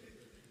here,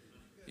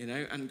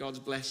 and God's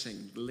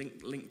blessing,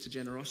 link to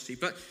generosity.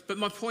 But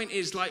my point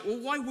is, like, well,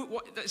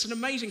 why? That's an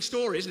amazing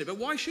story, isn't it? But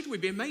why should we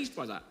be amazed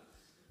by that?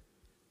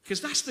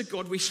 Because that's the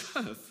God we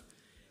serve.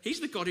 He's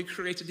the God who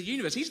created the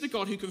universe. He's the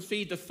God who can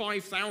feed the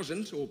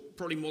 5,000, or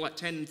probably more like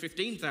 10,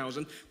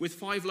 15,000, with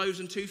 5 loaves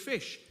and 2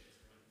 fish.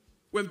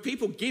 When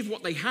people give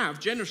what they have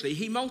generously,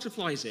 he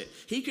multiplies it.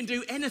 He can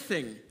do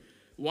anything.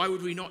 Why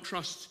would we not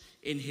trust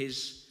in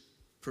his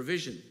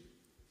provision?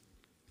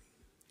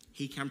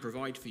 He can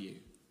provide for you,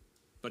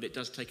 but it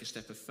does take a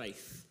step of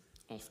faith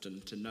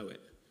often to know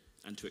it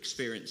and to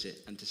experience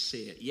it and to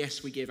see it.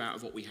 Yes, we give out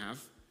of what we have.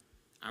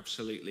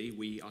 Absolutely,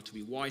 we are to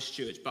be wise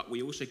stewards, but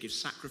we also give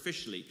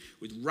sacrificially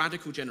with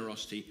radical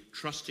generosity,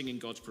 trusting in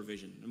God's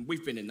provision. And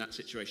we've been in that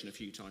situation a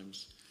few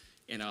times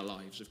in our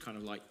lives of kind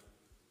of like,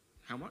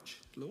 how much,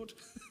 Lord?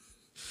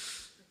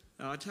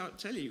 I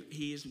tell you,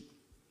 he's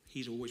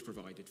always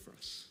provided for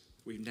us.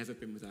 We've never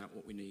been without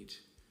what we need.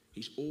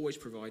 He's always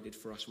provided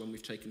for us when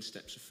we've taken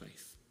steps of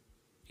faith.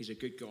 He's a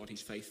good God.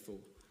 He's faithful.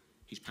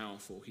 He's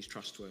powerful. He's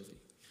trustworthy.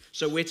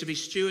 So we're to be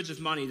stewards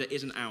of money that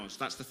isn't ours.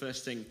 That's the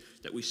first thing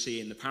that we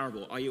see in the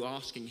parable. Are you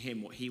asking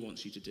him what he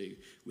wants you to do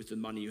with the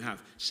money you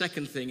have?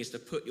 Second thing is to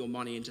put your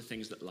money into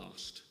things that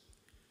last.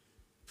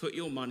 Put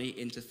your money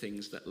into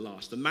things that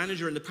last. The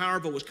manager in the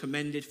parable was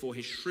commended for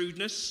his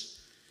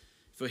shrewdness,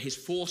 for his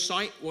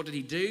foresight. What did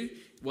he do?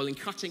 Well, in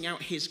cutting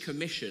out his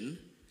commission,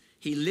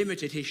 he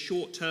limited his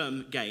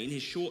short-term gain,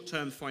 his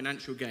short-term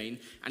financial gain,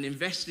 and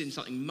invested in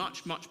something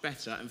much, much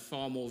better and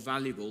far more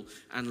valuable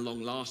and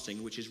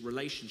long-lasting, which is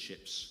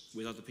relationships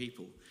with other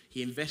people.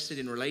 He invested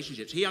in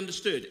relationships. He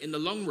understood in the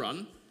long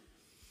run,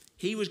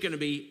 he was going to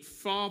be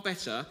far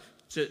better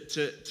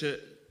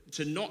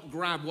to not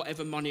grab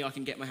whatever money I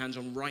can get my hands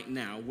on right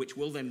now, which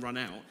will then run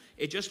out.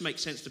 It just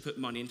makes sense to put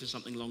money into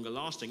something longer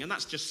lasting. And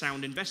that's just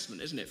sound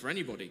investment, isn't it, for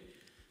anybody?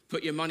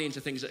 Put your money into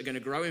things that are going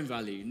to grow in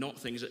value, not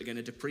things that are going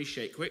to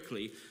depreciate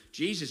quickly.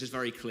 Jesus is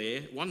very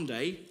clear. One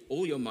day,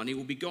 all your money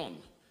will be gone.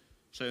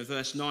 So in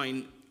verse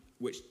 9,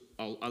 which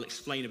I'll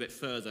explain a bit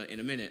further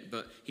in a minute,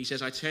 but he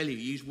says, I tell you,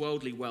 use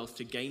worldly wealth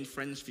to gain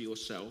friends for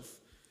yourself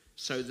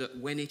so that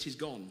when it is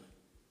gone,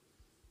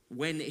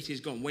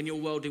 when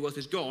your worldly wealth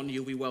is gone,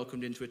 you'll be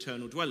welcomed into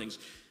eternal dwellings.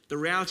 The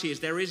reality is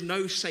there is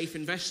no safe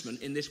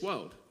investment in this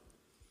world.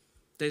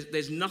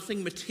 There's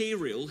nothing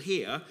material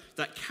here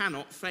that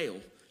cannot fail.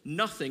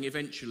 Nothing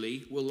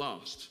eventually will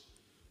last.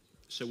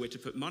 So we're to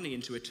put money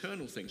into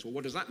eternal things. Well,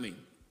 what does that mean?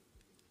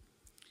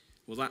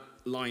 Well, that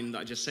line that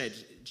I just said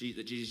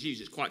that Jesus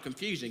used, it's quite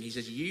confusing. He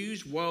says,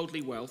 use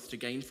worldly wealth to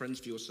gain friends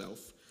for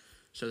yourself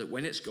so that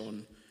when it's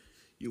gone,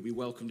 you'll be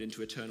welcomed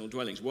into eternal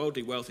dwellings.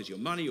 Worldly wealth is your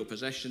money, your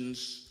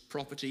possessions,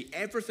 property,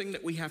 everything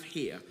that we have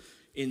here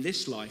in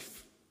this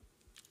life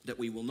that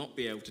we will not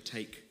be able to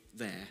take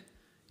there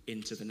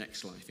into the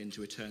next life,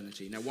 into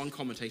eternity. Now, one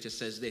commentator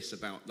says this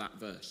about that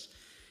verse.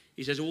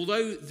 He says,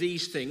 although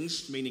these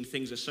things, meaning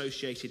things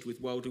associated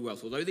with worldly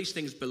wealth, although these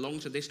things belong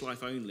to this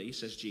life only,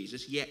 says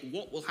Jesus, yet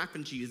what will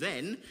happen to you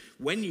then,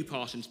 when you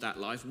pass into that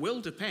life,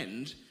 will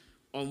depend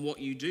on what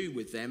you do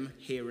with them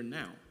here and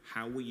now,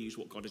 how we use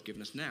what God has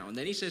given us now. And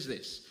then he says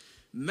this,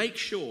 make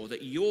sure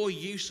that your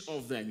use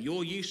of them,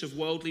 your use of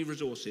worldly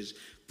resources,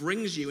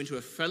 brings you into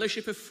a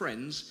fellowship of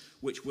friends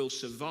which will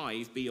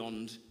survive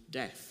beyond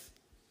death.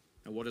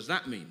 Now, what does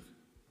that mean?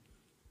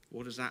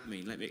 What does that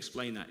mean? Let me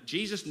explain that.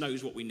 Jesus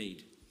knows what we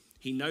need.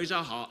 He knows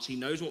our hearts. He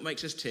knows what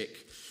makes us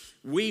tick.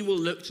 We will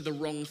look to the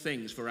wrong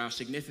things for our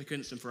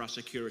significance and for our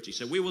security.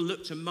 So we will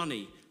look to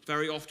money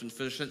very often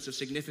for a sense of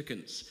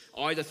significance,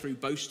 either through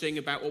boasting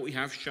about what we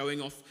have,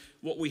 showing off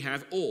what we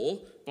have, or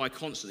by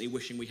constantly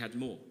wishing we had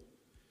more.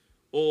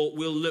 Or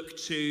we'll look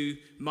to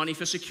money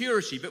for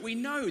security, but we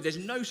know there's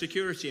no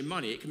security in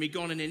money. It can be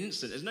gone in an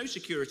instant. There's no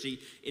security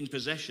in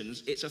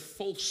possessions. It's a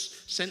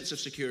false sense of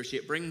security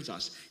it brings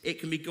us. It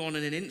can be gone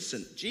in an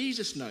instant.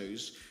 Jesus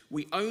knows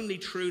we only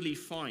truly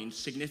find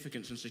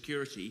significance and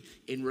security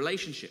in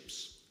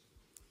relationships.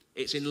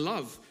 It's in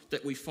love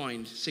that we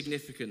find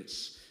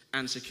significance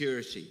and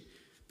security,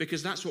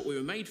 because that's what we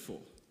were made for.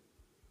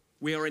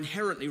 We are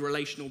inherently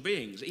relational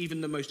beings.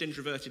 Even the most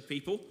introverted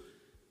people,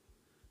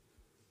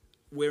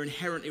 we're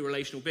inherently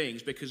relational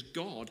beings because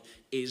God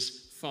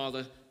is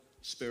Father,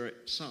 Spirit,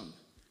 Son.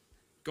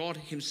 God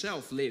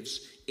himself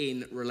lives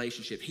in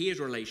relationship. He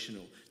is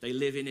relational. They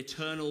live in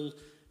eternal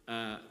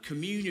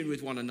communion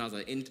with one another,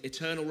 in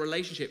eternal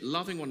relationship,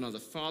 loving one another,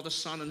 Father,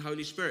 Son, and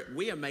Holy Spirit.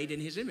 We are made in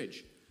his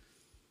image.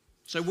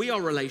 So we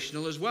are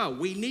relational as well.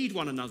 We need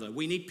one another.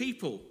 We need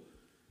people.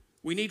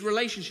 We need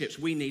relationships.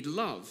 We need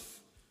love.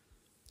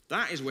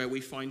 That is where we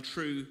find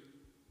true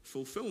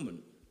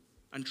fulfillment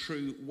and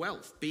true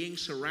wealth, being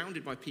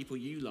surrounded by people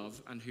you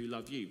love and who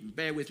love you.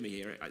 Bear with me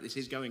here. This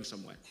is going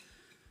somewhere.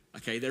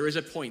 Okay, there is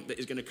a point that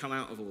is going to come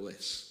out of all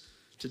this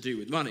to do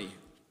with money.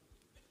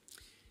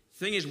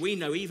 The thing is, we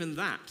know even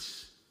that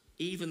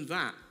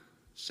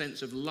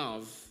sense of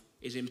love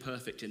is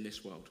imperfect in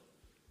this world.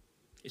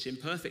 It's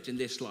imperfect in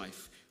this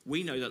life.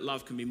 We know that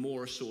love can be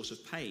more a source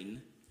of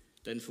pain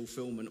than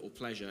fulfillment or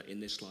pleasure in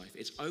this life.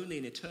 It's only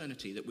in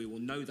eternity that we will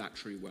know that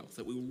true wealth,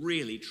 that we will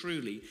really,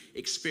 truly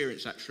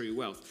experience that true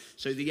wealth.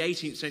 So the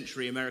 18th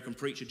century American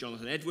preacher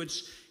Jonathan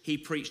Edwards, he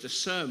preached a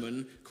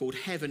sermon called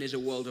Heaven is a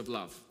World of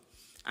Love.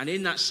 And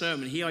in that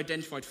sermon, he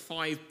identified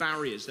 5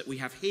 barriers that we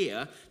have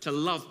here to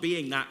love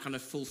being that kind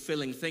of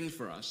fulfilling thing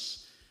for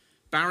us.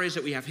 Barriers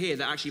that we have here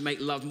that actually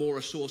make love more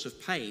a source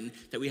of pain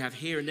that we have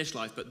here in this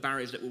life, but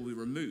barriers that will be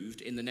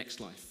removed in the next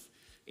life,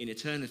 in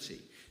eternity.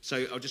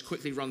 So I'll just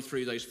quickly run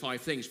through those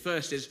 5 things.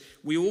 First is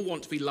we all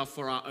want to be loved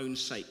for our own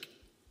sake.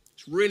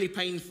 It's really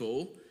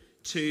painful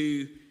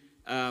to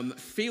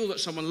feel that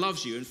someone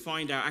loves you and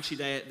find out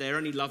actually they're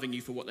only loving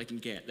you for what they can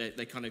get.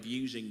 They're kind of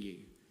using you.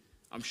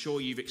 I'm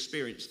sure you've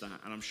experienced that,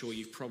 and I'm sure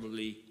you've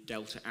probably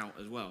dealt it out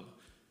as well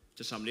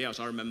to somebody else.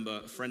 I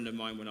remember a friend of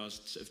mine when I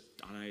was sort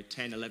of,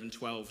 10, 11,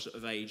 12 sort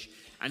of age,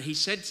 and he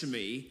said to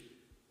me,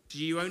 do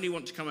you only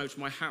want to come over to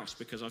my house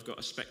because I've got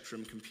a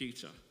Spectrum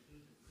computer?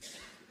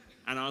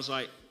 And I was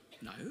like,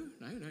 no.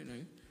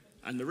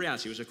 And the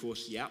reality was, of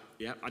course, yeah.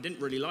 I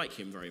didn't really like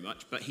him very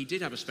much, but he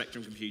did have a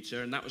Spectrum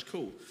computer, and that was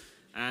cool.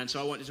 And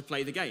so I wanted to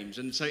play the games.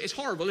 And so it's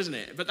horrible, isn't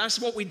it? But that's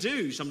what we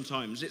do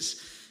sometimes.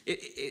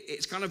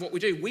 It's kind of what we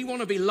do. We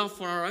want to be loved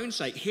for our own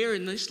sake. Here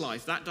in this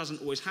life, that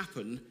doesn't always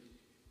happen.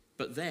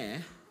 But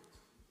there,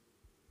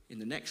 in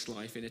the next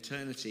life, in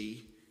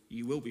eternity,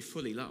 you will be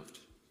fully loved,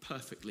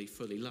 perfectly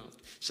fully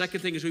loved.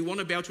 Second thing is we want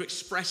to be able to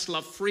express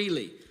love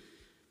freely.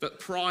 But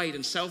pride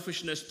and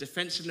selfishness,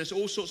 defensiveness,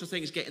 all sorts of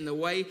things get in the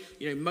way.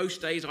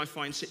 Most days I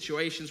find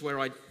situations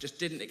where I just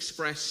didn't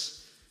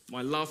express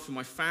my love for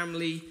my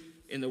family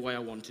in the way I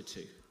wanted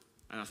to.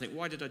 And I think,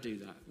 why did I do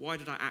that? Why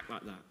did I act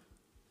like that?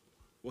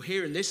 Well,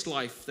 here in this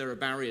life, there are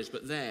barriers,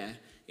 but there,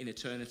 in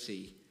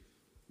eternity,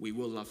 we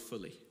will love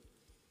fully.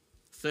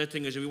 Third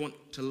thing is we want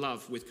to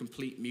love with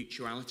complete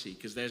mutuality,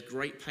 because there's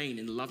great pain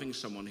in loving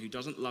someone who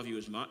doesn't love you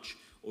as much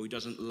or who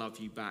doesn't love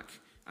you back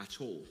at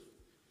all.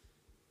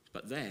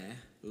 But there,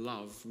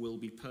 love will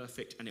be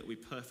perfect and it will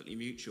be perfectly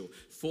mutual.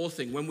 Fourth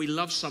thing, when we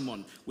love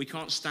someone, we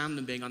can't stand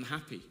them being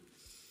unhappy.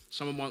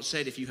 Someone once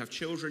said, if you have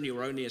children,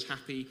 you're only as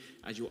happy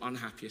as your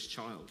unhappiest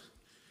child.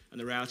 And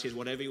the reality is,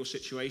 whatever your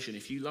situation,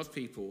 if you love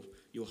people,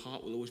 your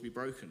heart will always be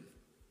broken.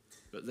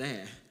 But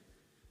there,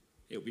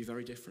 it will be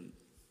very different.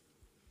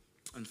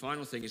 And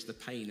final thing is the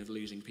pain of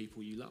losing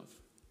people you love.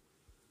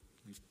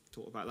 We've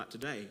talked about that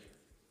today.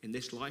 In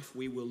this life,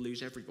 we will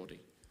lose everybody,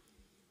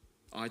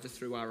 either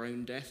through our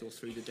own death or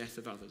through the death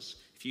of others.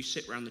 If you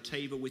sit around the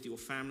table with your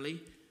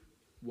family,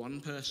 one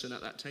person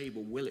at that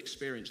table will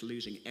experience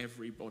losing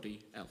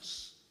everybody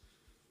else.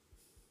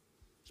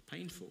 It's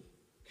painful,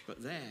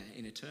 but there,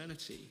 in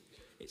eternity,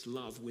 it's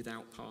love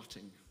without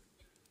parting.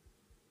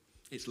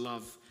 It's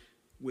love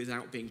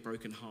without being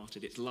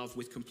brokenhearted. It's love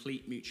with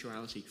complete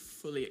mutuality,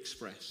 fully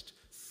expressed,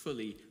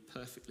 fully,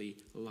 perfectly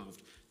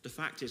loved. The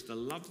fact is, the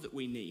love that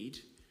we need,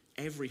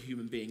 every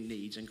human being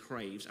needs and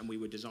craves, and we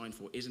were designed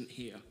for, isn't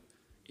here.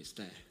 It's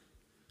there.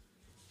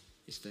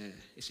 is there.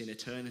 It's in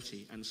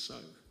eternity. And so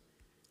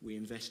we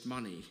invest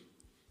money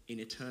in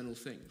eternal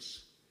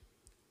things.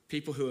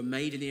 People who are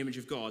made in the image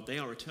of God, they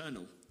are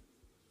eternal.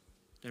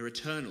 They're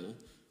eternal.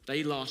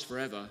 They last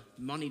forever.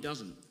 Money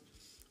doesn't.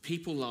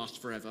 People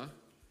last forever.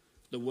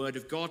 The word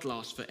of God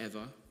lasts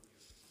forever.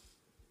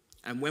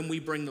 And when we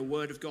bring the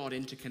word of God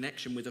into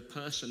connection with a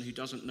person who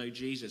doesn't know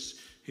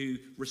Jesus, who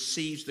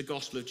receives the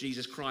gospel of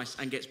Jesus Christ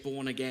and gets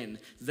born again,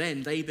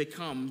 then they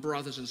become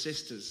brothers and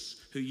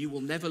sisters who you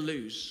will never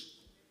lose,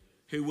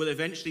 who will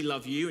eventually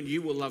love you and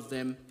you will love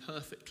them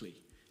perfectly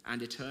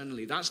and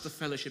eternally. That's the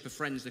fellowship of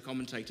friends the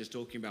commentator's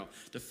talking about.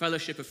 The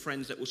fellowship of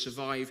friends that will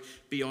survive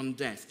beyond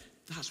death.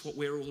 That's what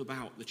we're all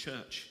about, the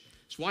church.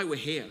 It's why we're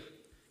here.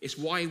 It's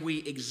why we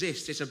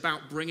exist. It's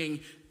about bringing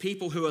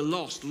people who are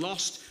lost,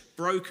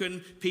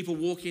 broken, people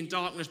walking in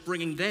darkness,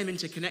 bringing them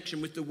into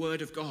connection with the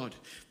word of God,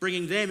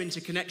 bringing them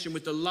into connection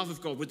with the love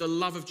of God, with the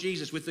love of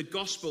Jesus, with the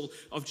gospel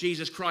of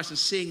Jesus Christ, and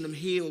seeing them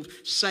healed,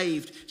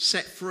 saved,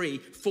 set free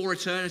for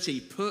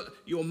eternity. Put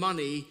your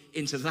money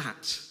into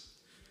that.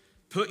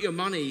 Put your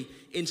money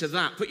into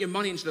that. Put your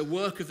money into the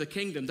work of the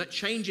kingdom that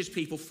changes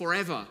people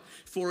forever,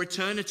 for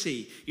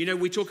eternity. You know,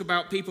 we talk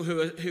about people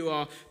who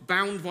are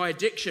bound by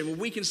addiction. Well,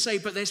 we can say,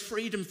 but there's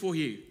freedom for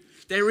you.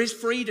 There is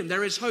freedom.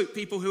 There is hope.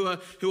 People who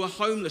are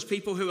homeless,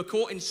 people who are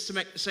caught in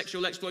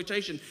sexual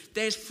exploitation,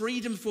 there's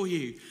freedom for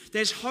you.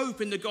 There's hope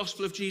in the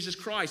gospel of Jesus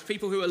Christ.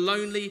 People who are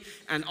lonely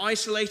and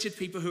isolated,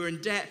 people who are in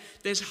debt,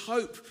 there's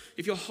hope.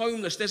 If you're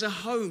homeless, there's a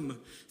home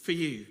for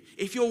you.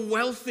 If you're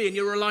wealthy and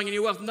you're relying on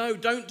your wealth, no,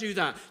 don't do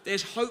that.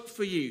 There's hope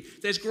for you.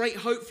 There's great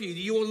hope for you.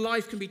 Your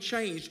life can be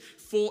changed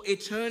for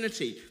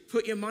eternity.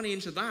 Put your money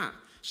into that.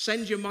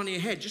 Send your money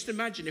ahead. Just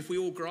imagine if we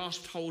all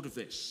grasped hold of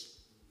this.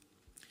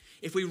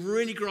 If we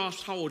really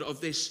grasped hold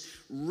of this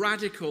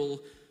radical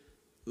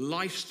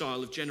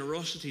lifestyle of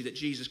generosity that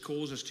Jesus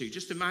calls us to,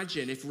 just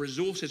imagine if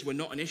resources were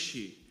not an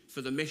issue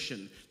for the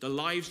mission, the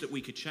lives that we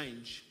could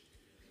change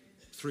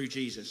through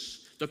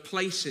Jesus, the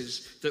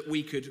places that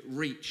we could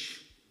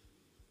reach.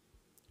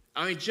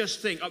 I mean,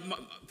 just think,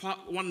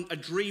 a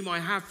dream I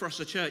have for us,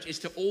 the church, is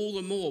to all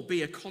the more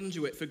be a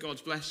conduit for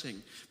God's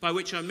blessing, by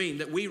which I mean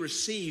that we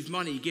receive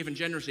money given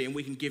generously and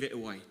we can give it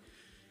away.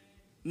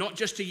 Not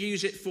just to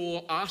use it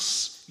for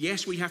us,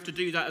 yes, we have to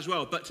do that as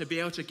well, but to be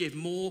able to give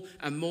more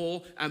and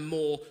more and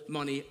more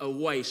money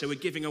away. So we're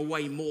giving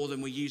away more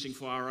than we're using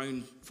for our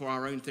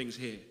own things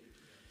here.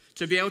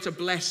 To be able to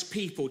bless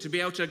people, to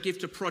be able to give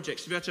to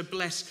projects, to be able to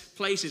bless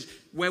places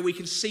where we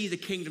can see the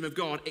kingdom of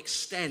God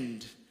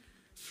extend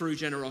through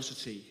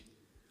generosity.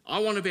 I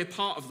want to be a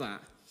part of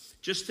that.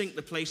 Just think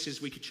the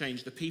places we could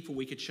change, the people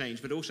we could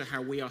change, but also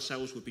how we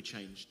ourselves would be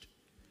changed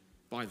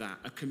by that.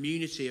 A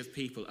community of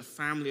people, a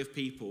family of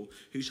people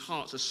whose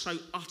hearts are so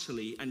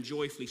utterly and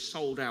joyfully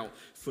sold out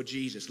for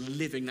Jesus,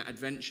 living that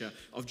adventure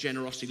of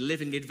generosity,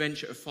 living the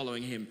adventure of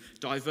following him.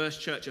 Diverse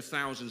church of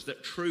thousands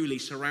that truly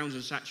surrounds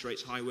and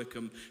saturates High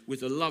Wycombe with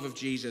the love of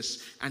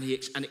Jesus and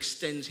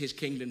extends his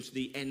kingdom to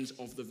the ends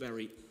of the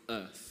very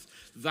earth.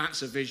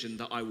 That's a vision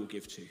that I will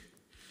give to.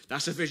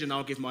 That's a vision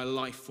I'll give my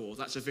life for.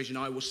 That's a vision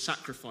I will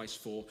sacrifice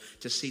for,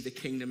 to see the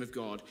kingdom of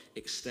God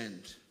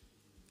extend.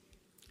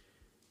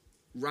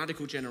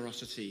 Radical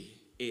generosity,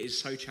 it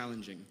is so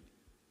challenging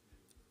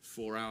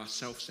for our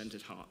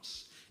self-centered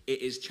hearts.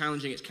 It is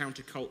challenging, it's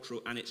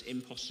countercultural, and it's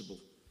impossible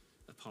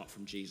apart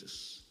from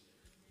Jesus.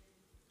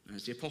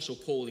 As the Apostle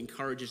Paul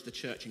encourages the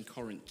church in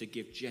Corinth to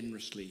give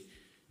generously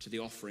to the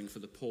offering for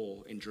the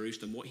poor in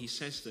Jerusalem, what he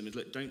says to them is,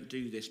 look, don't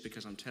do this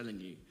because I'm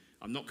telling you.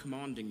 I'm not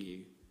commanding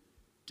you.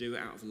 Do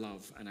it out of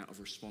love and out of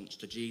response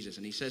to Jesus.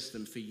 And he says to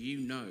them, for you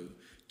know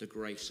the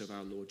grace of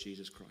our Lord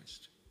Jesus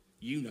Christ.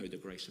 You know the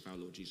grace of our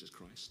Lord Jesus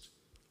Christ.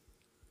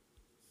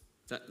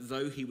 That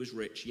though he was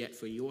rich, yet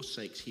for your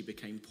sakes he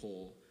became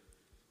poor,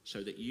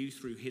 so that you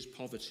through his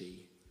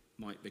poverty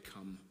might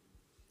become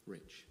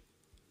rich.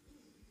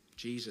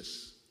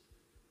 Jesus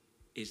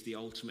is the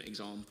ultimate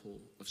example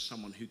of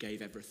someone who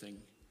gave everything.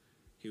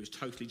 He was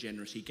totally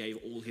generous. He gave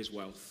all his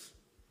wealth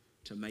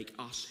to make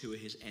us who are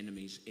his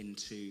enemies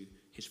into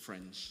his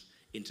friends,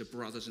 into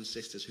brothers and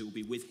sisters who will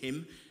be with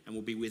him and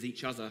will be with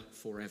each other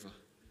forever,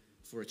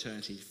 for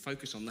eternity.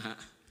 Focus on that.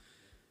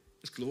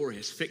 It's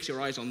glorious. Fix your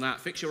eyes on that.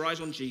 Fix your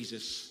eyes on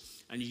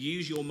Jesus and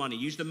use your money.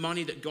 Use the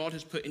money that God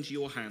has put into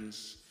your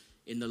hands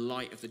in the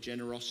light of the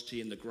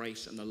generosity and the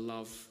grace and the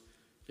love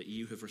that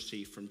you have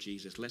received from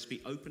Jesus. Let's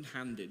be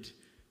open-handed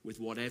with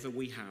whatever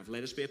we have.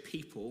 Let us be a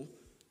people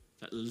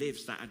that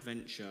lives that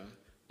adventure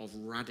of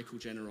radical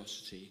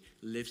generosity,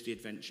 lives the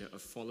adventure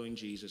of following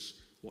Jesus,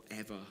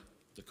 whatever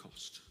the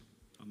cost.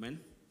 Amen?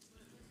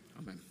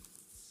 Amen.